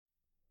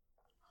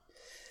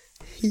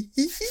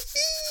is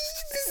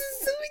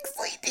so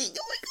exciting.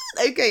 Oh my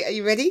God. Okay, are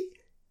you ready?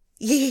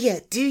 Yeah.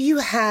 Do you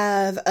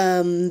have,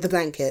 the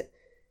blanket?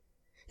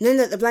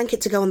 No, the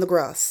blanket to go on the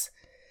grass.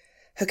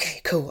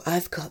 Okay, cool.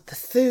 I've got the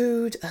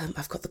food.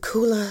 I've got the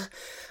cooler,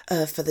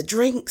 for the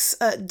drinks.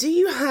 Do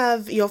you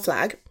have your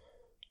flag?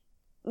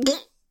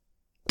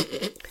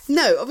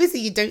 No, obviously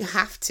you don't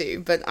have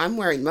to, but I'm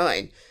wearing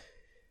mine.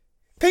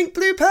 Pink,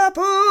 blue,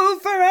 purple,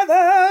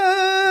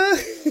 forever!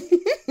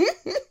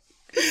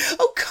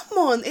 Oh, come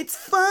on, it's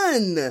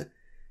fun!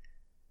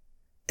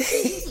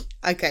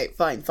 Okay,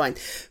 fine.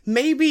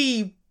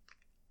 Maybe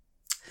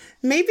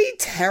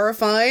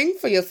terrifying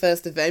for your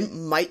first event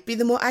might be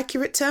the more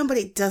accurate term, but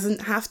it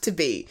doesn't have to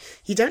be.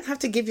 You don't have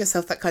to give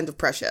yourself that kind of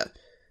pressure.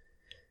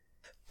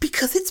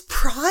 Because it's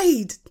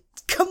Pride.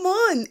 Come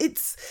on,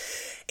 it's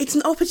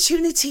an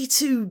opportunity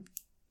to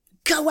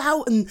go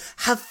out and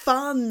have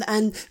fun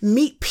and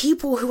meet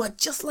people who are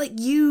just like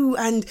you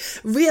and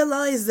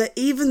realize that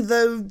even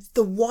though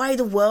the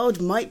wider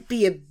world might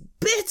be a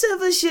bit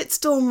of a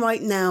shitstorm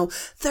right now,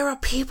 there are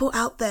people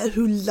out there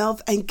who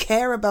love and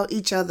care about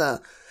each other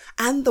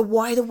and the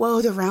wider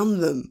world around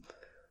them.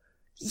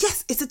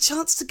 Yes, it's a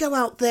chance to go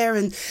out there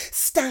and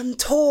stand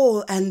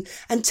tall and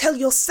tell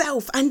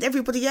yourself and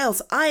everybody else,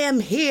 I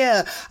am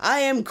here, I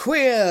am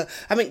queer.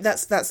 I mean,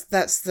 that's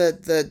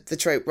the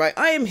trope, right?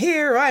 I am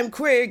here, I am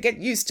queer, get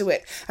used to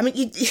it. I mean,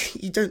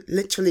 you don't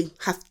literally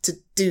have to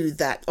do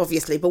that,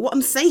 obviously, but what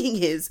I'm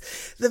saying is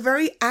the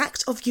very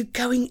act of you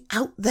going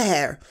out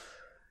there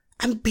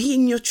and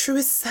being your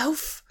truest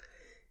self,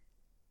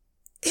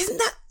 isn't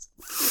that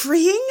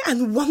freeing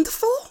and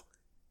wonderful?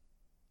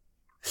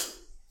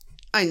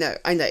 I know.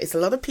 It's a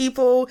lot of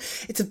people.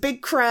 It's a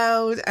big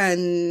crowd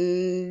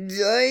and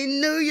I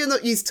know you're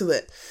not used to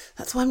it.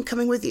 That's why I'm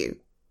coming with you.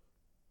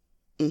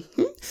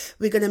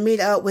 We're going to meet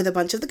out with a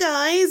bunch of the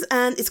guys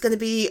and it's going to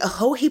be a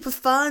whole heap of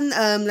fun.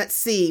 Let's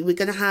see. We're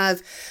going to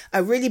have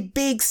a really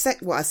big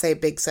I say a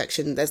big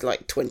section. There's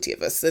like 20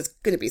 of us. There's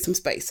going to be some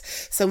space.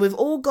 So we've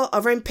all got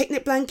our own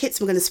picnic blankets.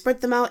 We're going to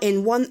spread them out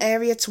in one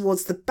area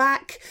towards the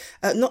back,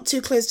 not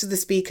too close to the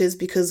speakers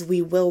because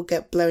we will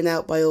get blown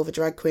out by all the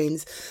drag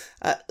queens.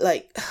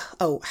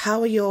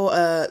 How are your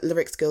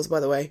lyric skills, by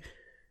the way?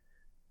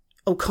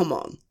 Oh, come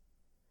on.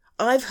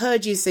 I've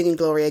heard you singing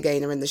Gloria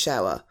Gaynor in the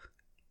shower.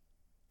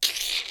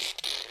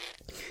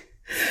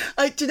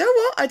 Do you know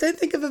what? I don't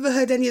think I've ever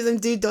heard any of them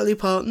do Dolly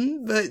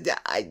Parton, but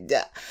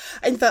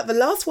in fact, the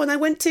last one I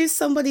went to,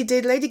 somebody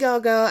did Lady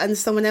Gaga and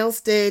someone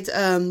else did,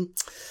 Ed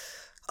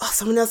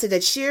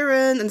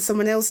Sheeran and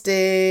someone else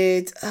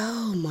did,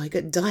 oh my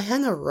God,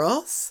 Diana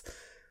Ross?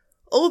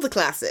 All the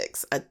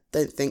classics. I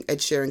don't think Ed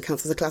Sheeran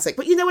counts as a classic,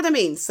 but you know what I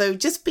mean. So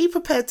just be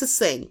prepared to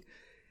sing.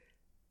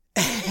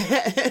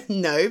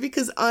 No,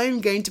 because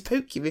I'm going to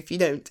poke you if you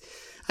don't.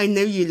 I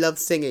know you love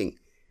singing.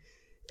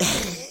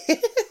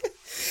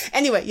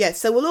 Anyway, yeah,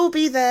 so we'll all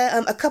be there.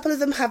 A couple of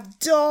them have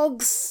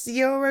dogs.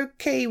 You're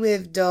okay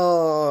with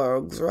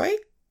dogs, right?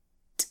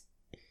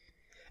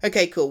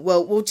 Okay, cool.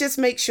 Well, we'll just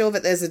make sure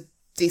that there's a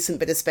decent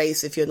bit of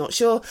space if you're not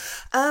sure.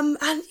 And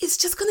it's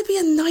just going to be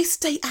a nice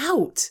day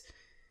out.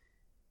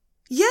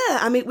 Yeah,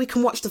 I mean, we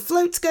can watch the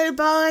floats go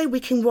by. We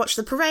can watch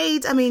the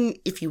parade. I mean,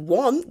 if you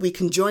want, we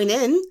can join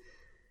in.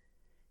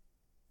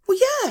 Well,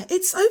 yeah,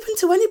 it's open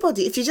to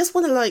anybody. If you just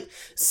want to,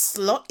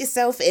 slot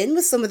yourself in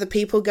with some of the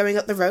people going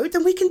up the road,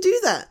 then we can do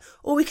that.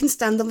 Or we can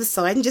stand on the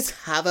side and just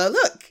have a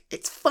look.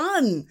 It's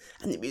fun.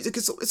 And the music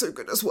is always so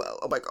good as well.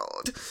 Oh, my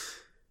God.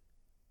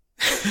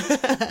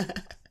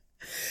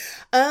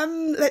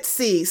 Let's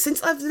see.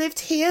 Since I've lived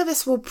here,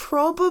 this will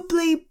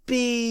probably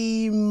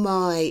be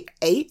my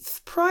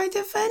 8th Pride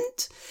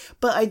event.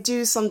 But I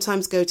do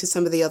sometimes go to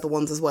some of the other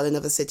ones as well in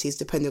other cities,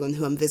 depending on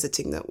who I'm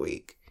visiting that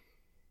week.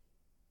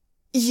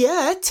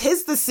 Yeah,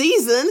 'tis the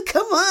season.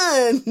 Come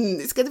on.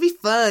 It's going to be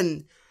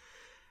fun.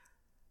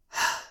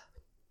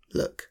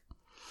 Look,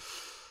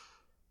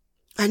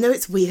 I know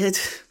it's weird,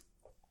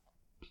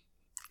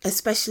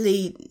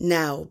 especially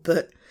now,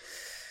 but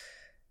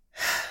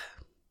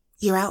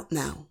you're out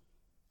now.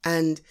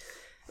 And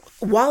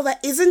while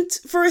that isn't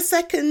for a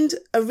second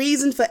a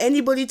reason for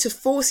anybody to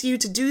force you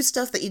to do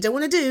stuff that you don't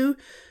want to do,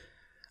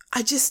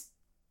 I just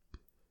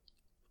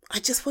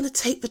want to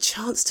take the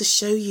chance to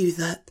show you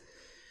that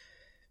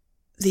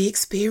the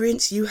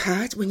experience you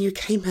had when you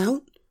came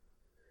out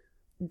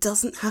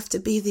doesn't have to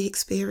be the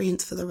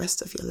experience for the rest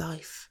of your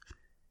life.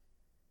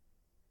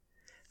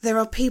 There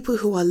are people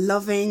who are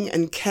loving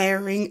and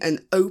caring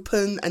and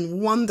open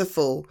and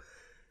wonderful,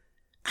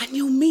 and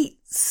you'll meet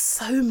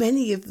so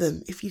many of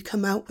them if you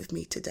come out with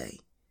me today.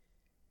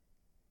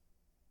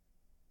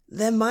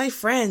 They're my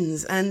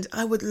friends, and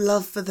I would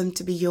love for them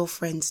to be your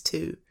friends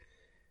too.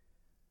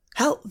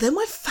 Hell, they're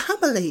my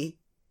family.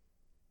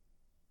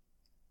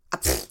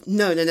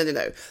 No.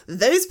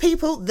 Those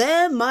people,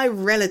 they're my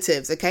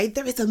relatives, okay?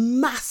 There is a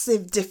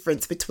massive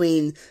difference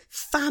between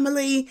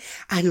family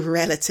and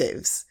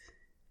relatives.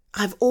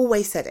 I've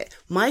always said it.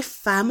 My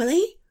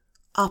family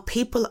are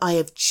people I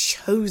have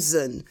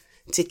chosen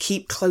to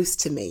keep close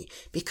to me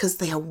because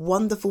they are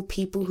wonderful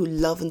people who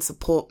love and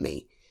support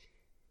me.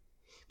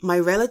 My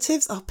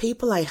relatives are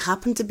people I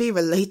happen to be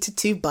related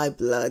to by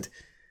blood.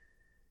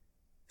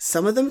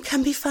 Some of them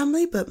can be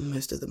family, but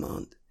most of them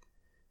aren't.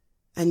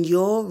 And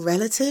your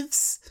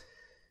relatives,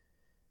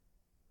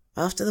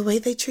 after the way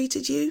they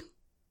treated you,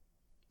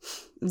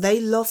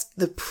 they lost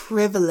the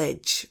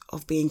privilege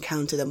of being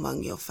counted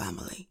among your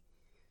family.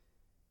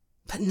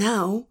 But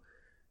now,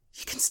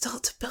 you can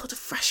start to build a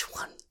fresh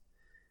one.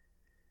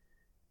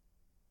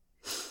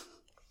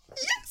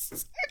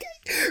 Yes!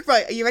 Okay.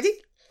 Right, are you ready?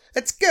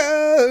 Let's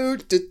go!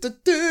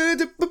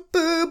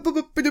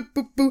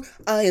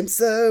 I am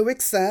so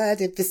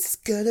excited. This is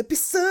gonna be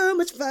so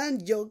much fun.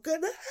 You're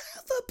gonna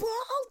have a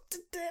ball.